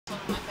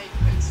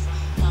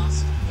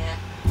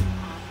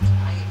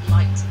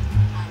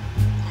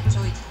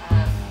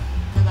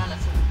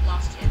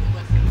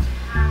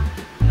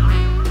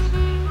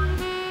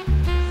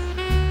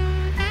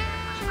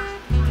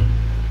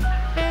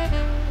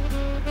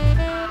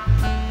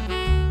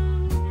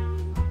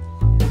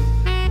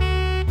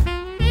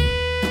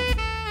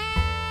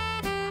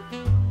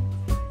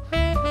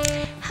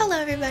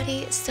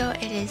So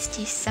it is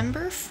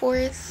December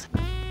 4th.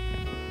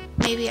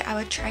 Maybe I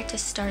would try to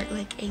start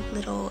like a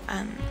little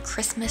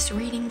Christmas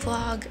reading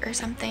vlog or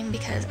something,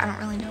 because I don't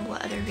really know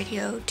what other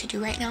video to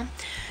do right now.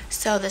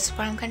 So this is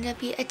what I'm going to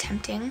be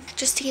attempting,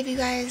 just to give you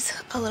guys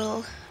a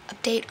little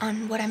update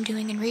on what I'm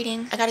doing in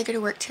reading. I gotta go to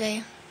work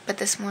today, but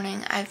this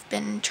morning I've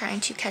been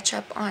trying to catch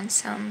up on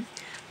some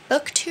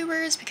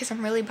Booktubers because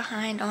I'm really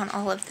behind on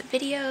all of the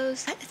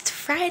videos. It's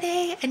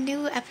Friday, a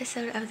new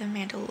episode of The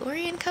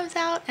Mandalorian comes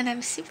out, and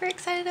I'm super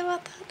excited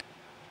about that.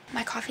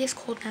 My coffee is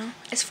cold now.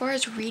 As far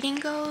as reading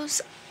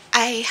goes,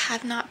 I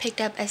have not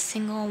picked up a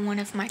single one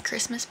of my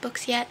Christmas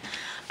books yet.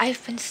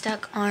 I've been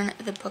stuck on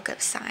the Book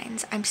of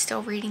Signs. I'm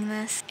still reading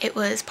this. It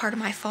was part of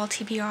my fall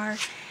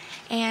TBR,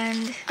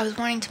 and I was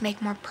wanting to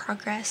make more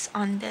progress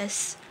on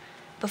this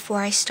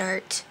before I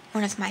start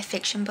one of my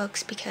fiction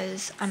books,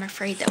 because I'm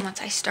afraid that once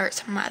I start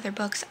some of my other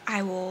books,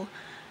 I will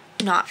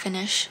not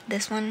finish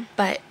this one.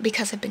 But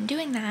because I've been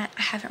doing that,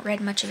 I haven't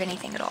read much of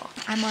anything at all.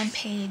 I'm on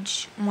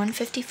page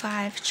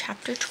 155,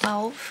 chapter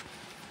 12.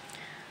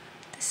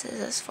 This is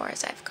as far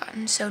as I've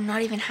gotten, so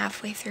not even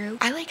halfway through.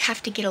 I like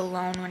have to get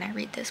alone when I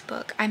read this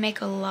book. I make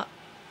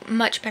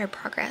much better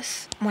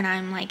progress when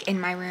I'm like in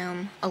my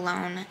room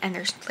alone and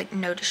there's like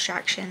no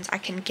distractions. I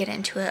can get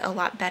into it a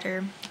lot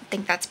better. I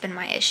think that's been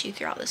my issue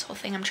throughout this whole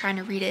thing. I'm trying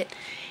to read it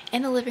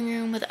in the living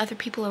room with other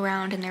people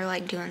around and they're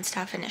like doing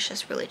stuff and it's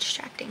just really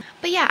distracting.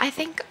 But yeah, I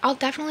think I'll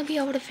definitely be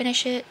able to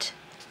finish it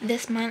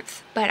this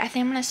month, but I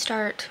think I'm gonna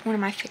start one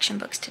of my fiction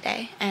books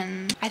today,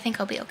 and I think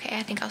I'll be okay.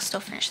 I think I'll still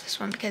finish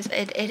this one because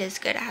it is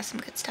good. It has some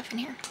good stuff in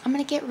here. I'm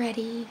gonna get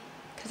ready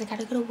because I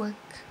gotta go to work,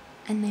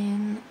 and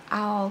then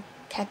I'll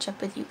catch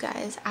up with you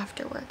guys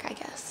after work, I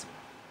guess.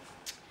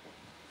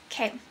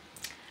 Okay,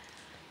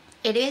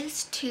 it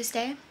is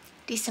Tuesday,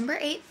 December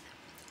 8th.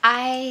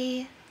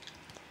 I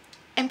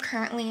am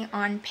currently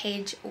on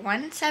page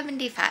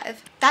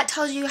 175. That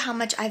tells you how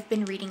much I've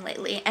been reading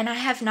lately, and I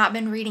have not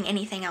been reading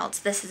anything else.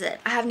 This is it.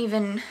 I haven't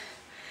even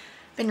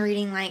been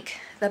reading like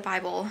the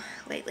Bible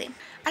lately.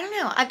 I don't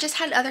know, I've just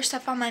had other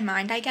stuff on my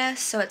mind, I guess,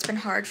 so it's been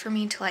hard for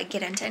me to like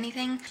get into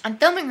anything. I'm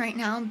filming right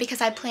now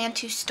because I plan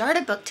to start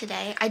a book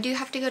today. I do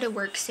have to go to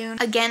work soon.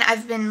 Again,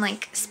 I've been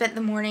like spent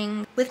the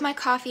morning with my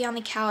coffee on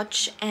the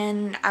couch,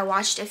 and I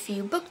watched a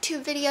few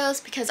booktube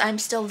videos because I'm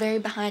still very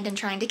behind and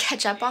trying to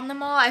catch up on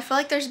them all. I feel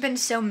like there's been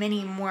so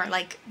many more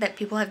like that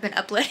people have been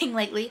uploading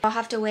lately. I'll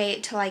have to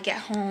wait till I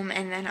get home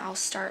and then I'll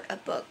start a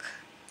book,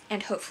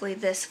 and hopefully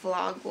this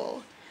vlog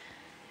will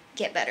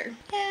get better.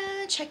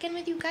 Yeah, check in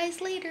with you guys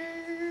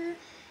later.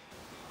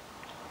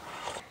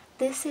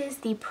 This is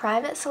the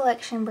Private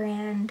Selection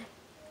brand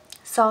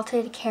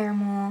salted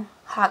caramel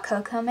hot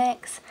cocoa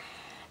mix,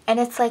 and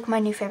it's like my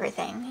new favorite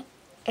thing.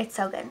 It's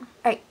so good.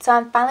 Alright, so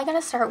I'm finally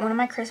gonna start one of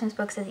my Christmas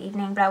books this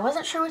evening, but I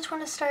wasn't sure which one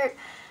to start,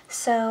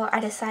 so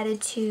I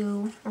decided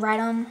to write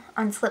them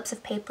on slips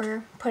of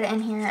paper, put it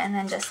in here, and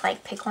then just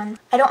like pick one.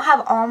 I don't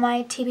have all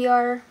my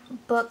TBR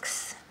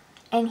books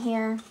in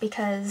here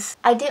because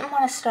I didn't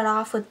want to start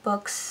off with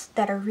books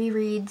that are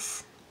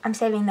rereads. I'm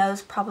saving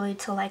those probably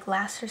till like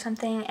last or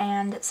something,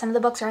 and some of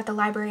the books are at the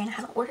library and I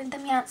haven't ordered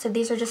them yet, so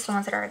these are just the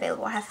ones that are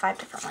available. I have 5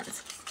 different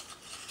ones.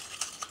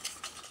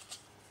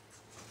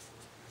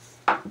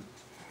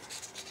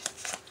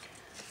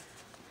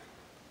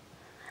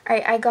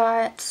 Alright, I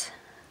got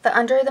the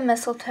Under the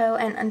Mistletoe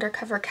and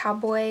Undercover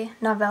Cowboy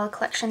novella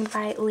collection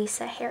by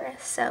Lisa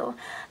Harris, so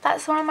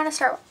that's the one I'm going to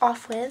start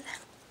off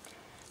with.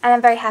 And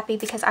I'm very happy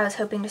because I was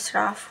hoping to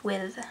start off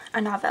with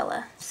a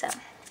novella, so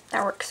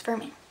that works for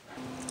me.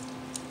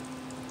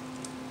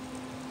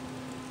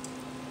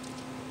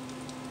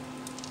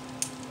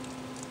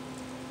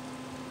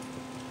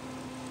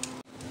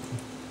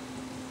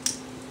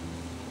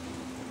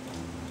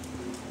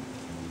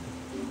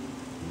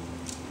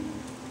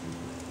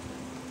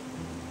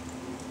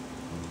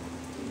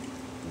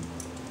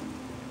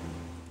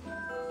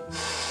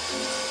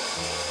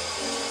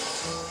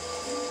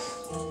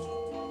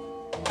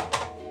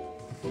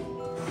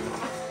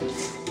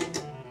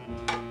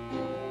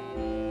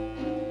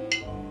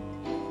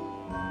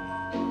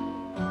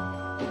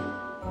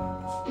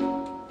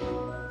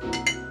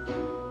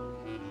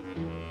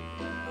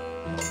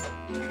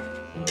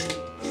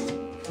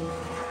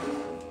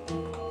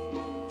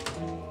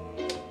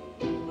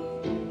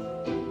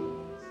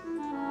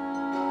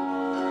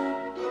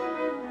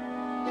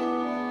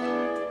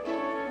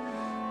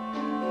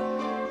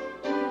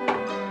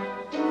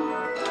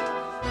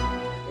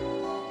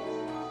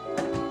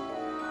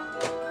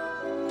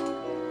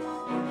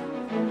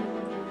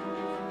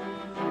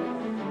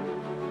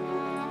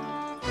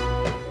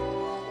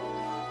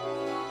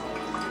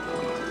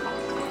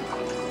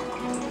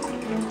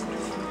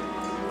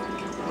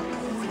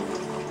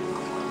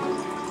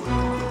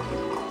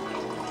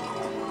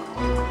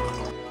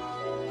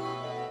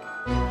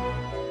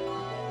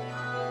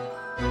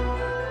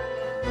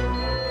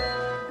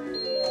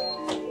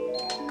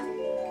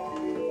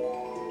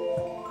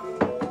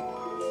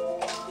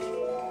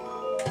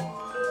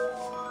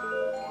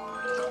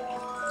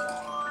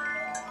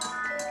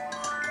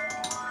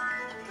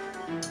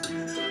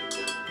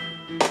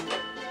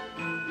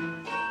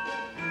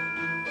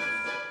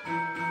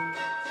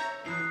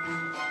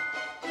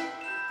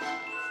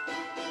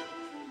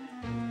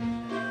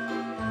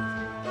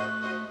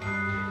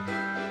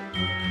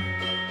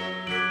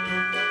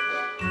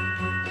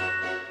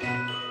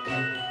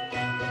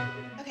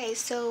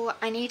 so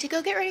I need to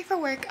go get ready for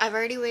work. I've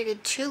already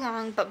waited too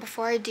long, but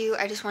before I do,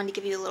 I just wanted to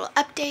give you a little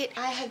update.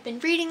 I have been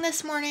reading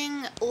this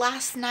morning.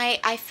 Last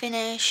night I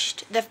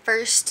finished the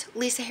first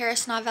Lisa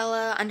Harris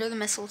novella, Under the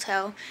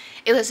Mistletoe.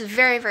 It was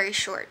very, very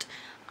short.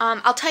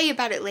 I'll tell you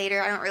about it later.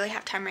 I don't really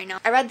have time right now.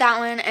 I read that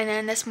one, and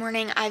then this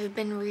morning I've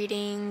been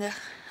reading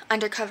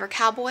Undercover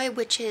Cowboy,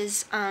 which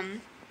is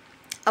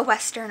a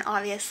Western,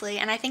 obviously,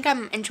 and I think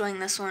I'm enjoying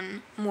this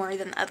one more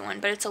than the other one,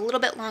 but it's a little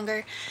bit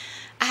longer.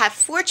 I have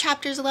 4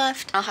 chapters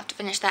left. I'll have to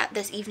finish that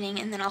this evening,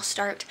 and then I'll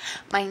start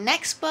my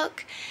next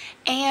book,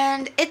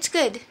 and it's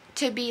good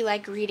to be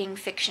like reading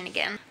fiction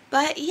again.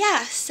 But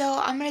yeah, so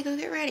I'm gonna go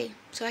get ready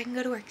so I can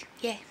go to work.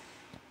 Yay.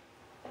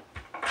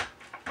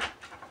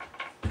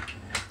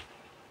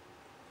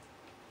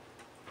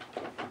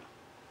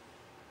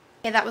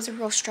 Yeah, that was a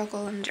real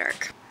struggle and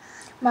jerk.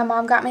 My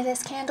mom got me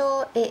this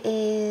candle. It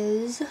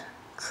is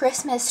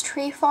Christmas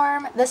Tree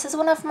Farm. This is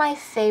one of my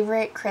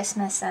favorite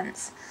Christmas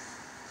scents.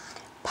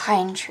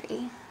 Pine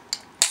tree.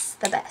 It's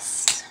the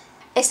best.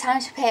 It's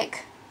time to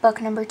pick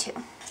book number 2.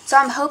 So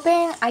I'm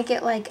hoping I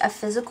get like a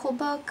physical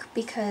book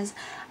because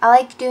I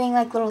like doing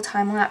like little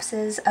time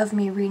lapses of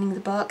me reading the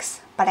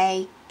books, but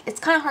it's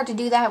kind of hard to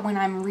do that when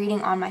I'm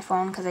reading on my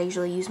phone because I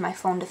usually use my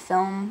phone to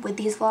film with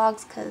these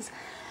vlogs because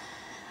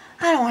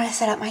I don't want to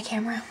set up my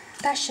camera.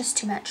 That's just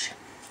too much.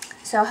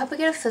 So I hope I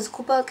get a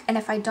physical book, and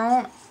if I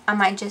don't, I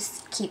might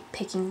just keep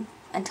picking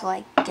until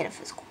I get a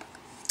physical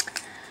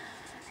book.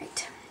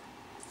 Right.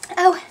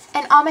 Oh,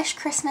 an Amish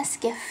Christmas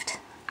gift.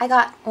 I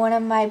got one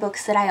of my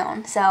books that I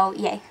own, so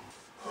yay.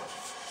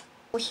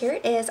 Well, here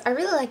it is. I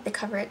really like the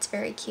cover. It's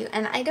very cute,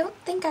 and I don't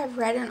think I've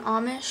read an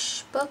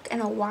Amish book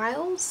in a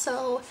while,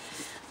 so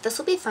this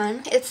will be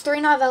fun. It's 3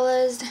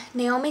 novellas: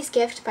 Naomi's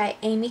Gift by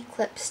Amy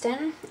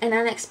Clipston, An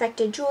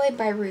Unexpected Joy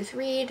by Ruth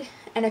Reid,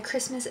 and A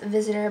Christmas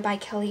Visitor by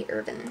Kelly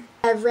Irvin.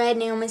 I've read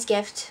Naomi's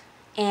Gift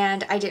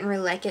and I didn't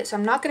really like it, so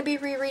I'm not going to be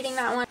rereading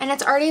that one. And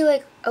it's already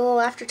like a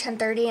little after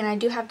 10:30 and I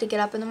do have to get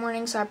up in the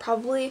morning, so I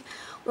probably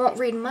won't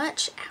read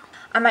much.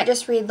 I might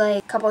just read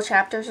like a couple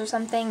chapters or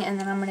something and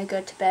then I'm going to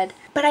go to bed.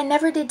 But I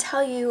never did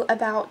tell you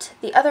about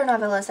the other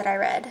novellas that I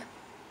read.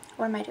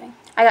 What am I doing?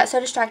 I got so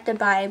distracted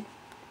by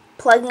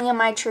plugging in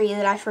my tree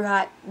that I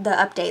forgot the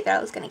update that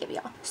I was going to give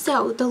y'all.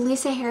 So, the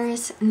Lisa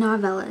Harris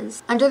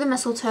novellas. Under the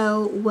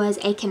Mistletoe was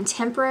a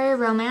contemporary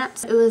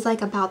romance. It was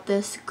like about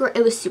this girl.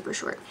 It was super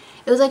short.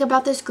 It was like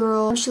about this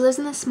girl. She lives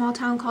in this small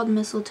town called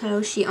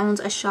Mistletoe. She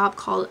owns a shop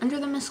called Under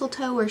the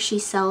Mistletoe where she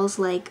sells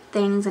like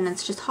things, and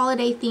it's just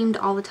holiday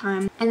themed all the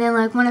time. And then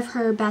like one of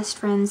her best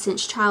friends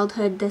since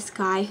childhood, this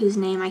guy whose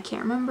name I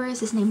can't remember,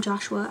 is his name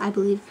Joshua, I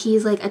believe.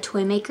 He's like a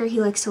toy maker.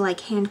 He likes to like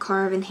hand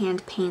carve and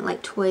hand paint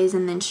like toys,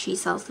 and then she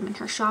sells them in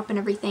her shop and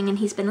everything. And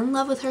he's been in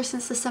love with her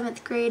since the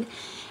 7th grade.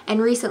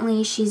 And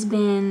recently she's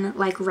been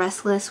like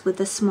restless with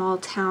the small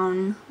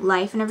town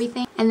life and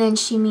everything. And then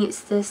she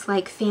meets this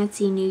like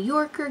fancy New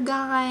Yorker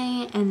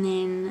guy, and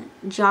then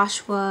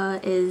Joshua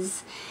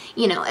is,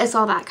 you know, it's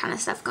all that kind of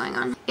stuff going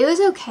on. It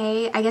was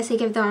okay. I guess I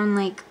give that one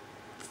like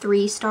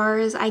 3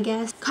 stars, I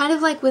guess. Kind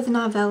of like with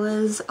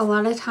novellas, a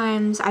lot of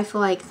times I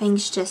feel like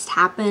things just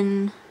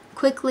happen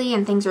quickly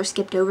and things are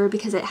skipped over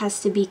because it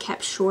has to be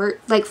kept short.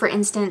 Like for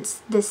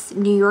instance, this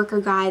New Yorker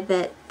guy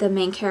that the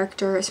main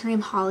character, is her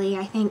name Holly,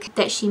 I think,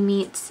 that she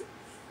meets,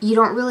 you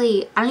don't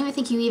really, I don't even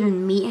think you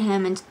even meet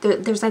him, and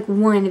there's like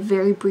one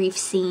very brief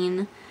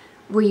scene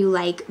where you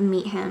like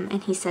meet him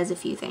and he says a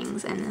few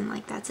things and then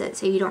like that's it.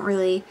 So you don't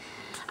really,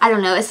 I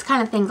don't know, it's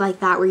kind of things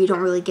like that where you don't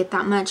really get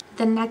that much.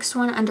 The next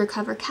one,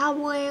 Undercover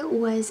Cowboy,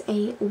 was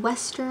a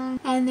Western,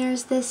 and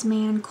there's this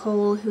man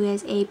Cole who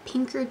is a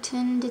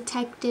Pinkerton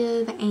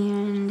detective,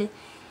 and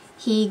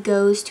he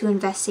goes to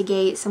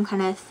investigate some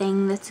kind of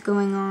thing that's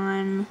going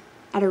on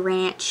at a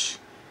ranch,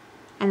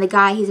 and the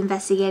guy he's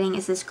investigating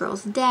is this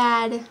girl's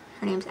dad.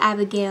 Her name's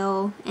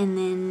Abigail, and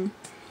then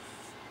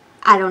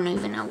I don't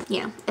even know.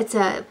 Yeah, it's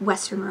a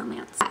Western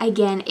romance.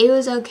 Again, it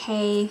was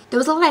okay. There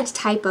was a lot of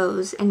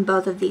typos in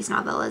both of these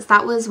novellas.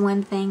 That was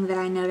one thing that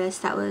I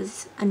noticed that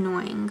was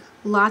annoying.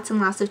 Lots and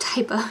lots of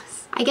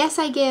typos. I guess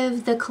I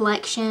give the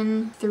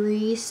collection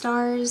 3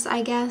 stars,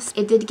 I guess.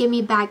 It did get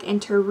me back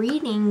into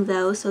reading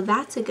though, so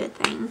that's a good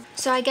thing.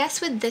 So I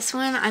guess with this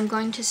one, I'm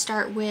going to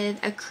start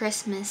with A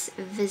Christmas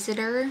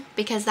Visitor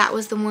because that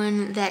was the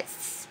one that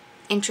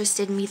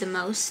interested me the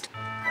most.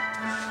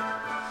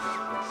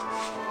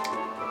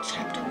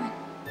 Chapter 1.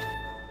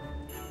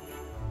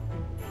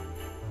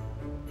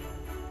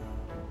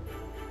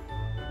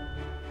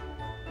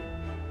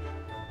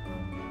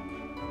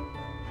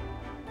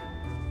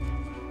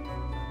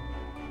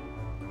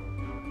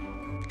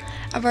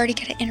 I've already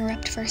got to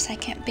interrupt for a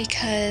second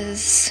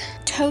because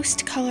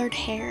toast colored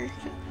hair,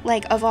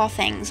 like of all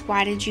things,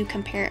 why did you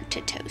compare it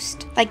to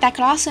toast? Like that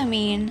could also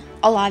mean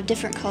a lot of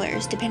different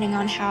colors depending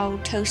on how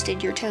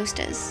toasted your toast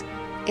is.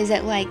 Is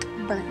it like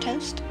burnt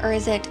toast or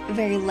is it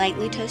very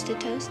lightly toasted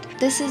toast?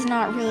 This is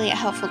not really a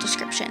helpful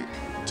description.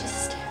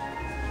 Just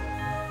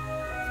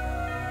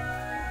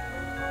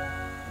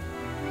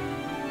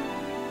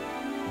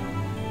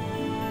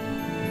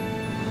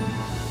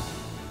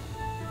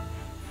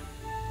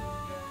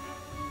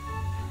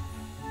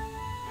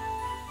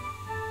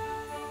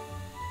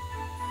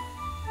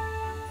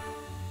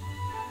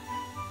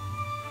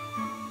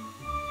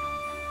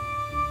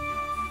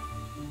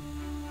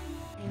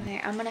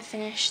I'm gonna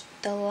finish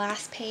the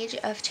last page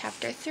of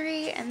chapter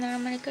 3 and then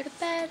I'm gonna go to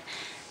bed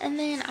and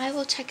then I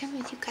will check in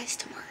with you guys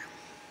tomorrow.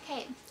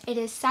 Okay, it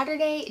is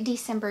Saturday,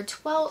 December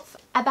 12th.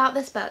 About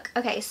this book.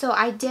 Okay, so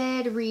I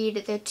did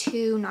read the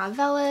 2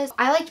 novellas.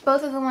 I liked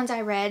both of the ones I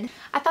read.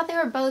 I thought they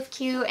were both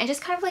cute and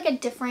just kind of like a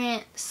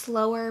different,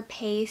 slower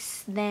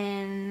pace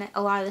than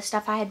a lot of the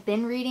stuff I had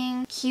been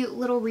reading. Cute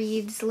little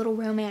reads, little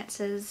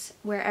romances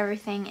where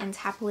everything ends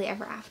happily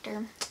ever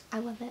after. I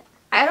love it.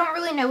 I don't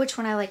really know which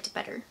one I liked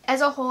better.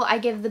 As a whole, I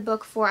give the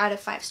book 4 out of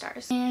 5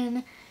 stars.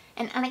 And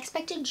An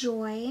Unexpected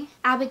Joy.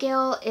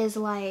 Abigail is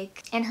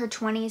like in her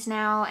 20s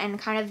now and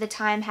kind of the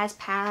time has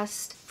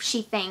passed,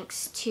 she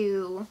thinks,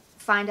 to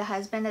find a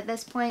husband at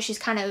this point. She's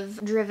kind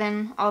of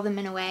driven all the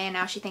men away and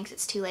now she thinks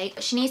it's too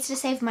late. She needs to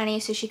save money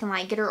so she can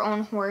like get her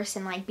own horse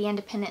and like be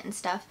independent and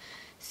stuff.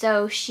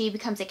 So she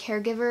becomes a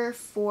caregiver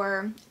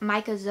for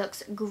Micah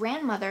Zook's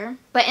grandmother.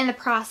 But in the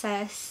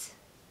process,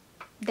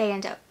 they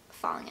end up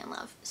falling in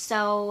love.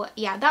 So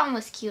yeah, that one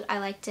was cute. I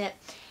liked it.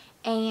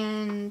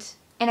 And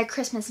in A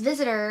Christmas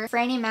Visitor,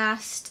 Franny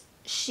Mast,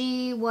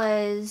 she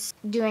was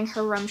doing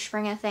her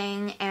Rumspringa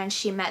thing and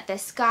she met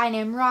this guy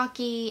named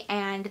Rocky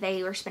and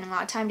they were spending a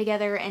lot of time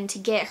together, and to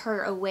get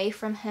her away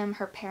from him,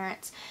 her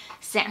parents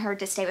sent her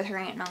to stay with her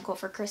aunt and uncle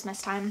for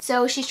Christmas time.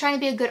 So she's trying to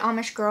be a good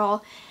Amish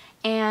girl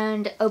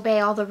and obey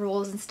all the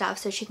rules and stuff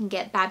so she can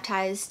get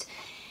baptized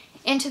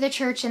into the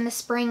church in the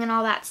spring and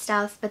all that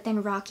stuff, but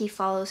then Rocky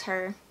follows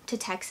her to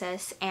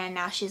Texas and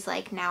now she's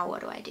like, now what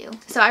do I do?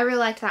 So I really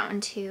liked that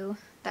one too.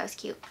 That was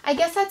cute. I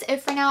guess that's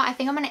it for now. I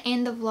think I'm going to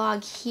end the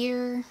vlog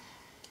here.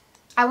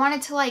 I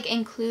wanted to like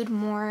include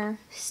more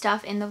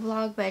stuff in the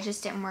vlog, but it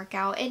just didn't work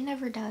out. It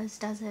never does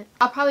it?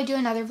 I'll probably do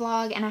another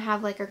vlog and I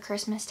have like a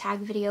Christmas tag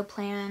video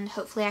planned.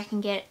 Hopefully I can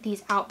get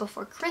these out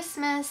before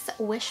Christmas.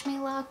 Wish me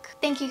luck.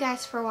 Thank you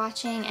guys for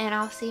watching and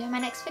I'll see you in my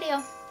next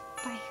video.